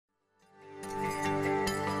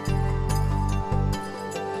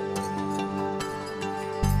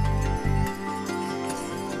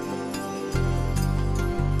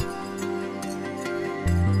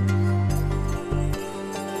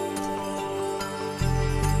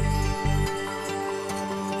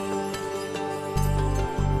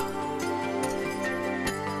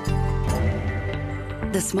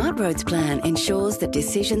The SmartRoads plan ensures that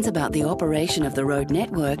decisions about the operation of the road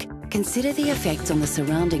network consider the effects on the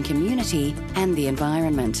surrounding community and the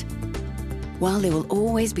environment. While there will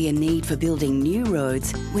always be a need for building new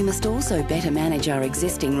roads, we must also better manage our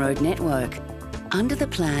existing road network. Under the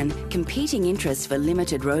plan, competing interests for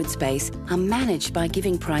limited road space are managed by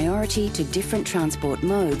giving priority to different transport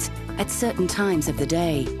modes at certain times of the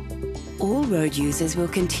day. All road users will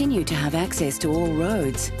continue to have access to all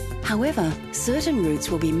roads. However, certain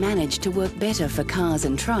routes will be managed to work better for cars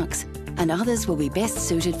and trucks, and others will be best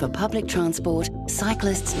suited for public transport,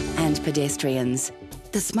 cyclists and pedestrians.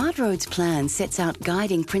 The SmartRoads plan sets out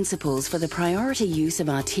guiding principles for the priority use of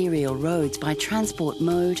arterial roads by transport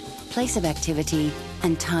mode, place of activity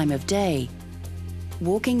and time of day.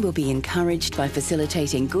 Walking will be encouraged by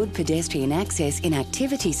facilitating good pedestrian access in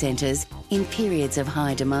activity centres in periods of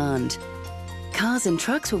high demand. Cars and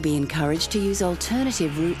trucks will be encouraged to use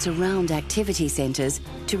alternative routes around activity centres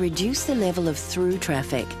to reduce the level of through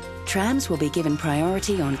traffic. Trams will be given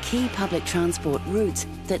priority on key public transport routes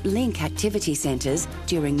that link activity centres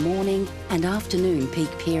during morning and afternoon peak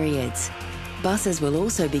periods. Buses will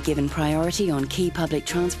also be given priority on key public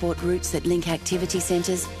transport routes that link activity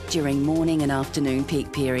centres during morning and afternoon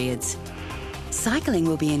peak periods. Cycling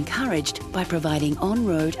will be encouraged by providing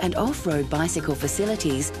on-road and off-road bicycle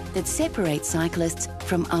facilities that separate cyclists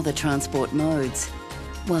from other transport modes.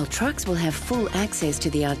 While trucks will have full access to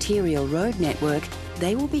the arterial road network,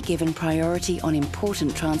 they will be given priority on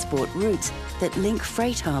important transport routes that link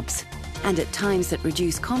freight hubs and at times that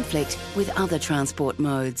reduce conflict with other transport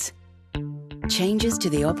modes. Changes to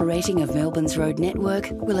the operating of Melbourne's road network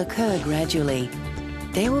will occur gradually.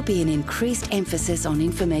 There will be an increased emphasis on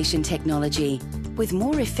information technology, with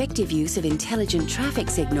more effective use of intelligent traffic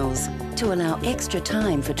signals to allow extra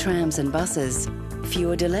time for trams and buses,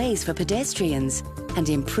 fewer delays for pedestrians, and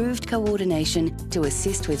improved coordination to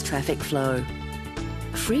assist with traffic flow.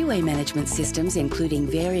 Freeway management systems, including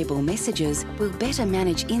variable messages, will better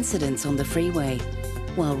manage incidents on the freeway,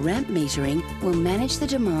 while ramp metering will manage the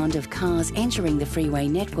demand of cars entering the freeway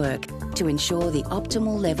network to ensure the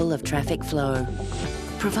optimal level of traffic flow.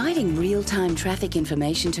 Providing real-time traffic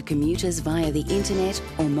information to commuters via the internet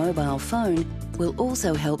or mobile phone will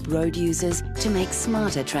also help road users to make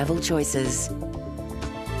smarter travel choices.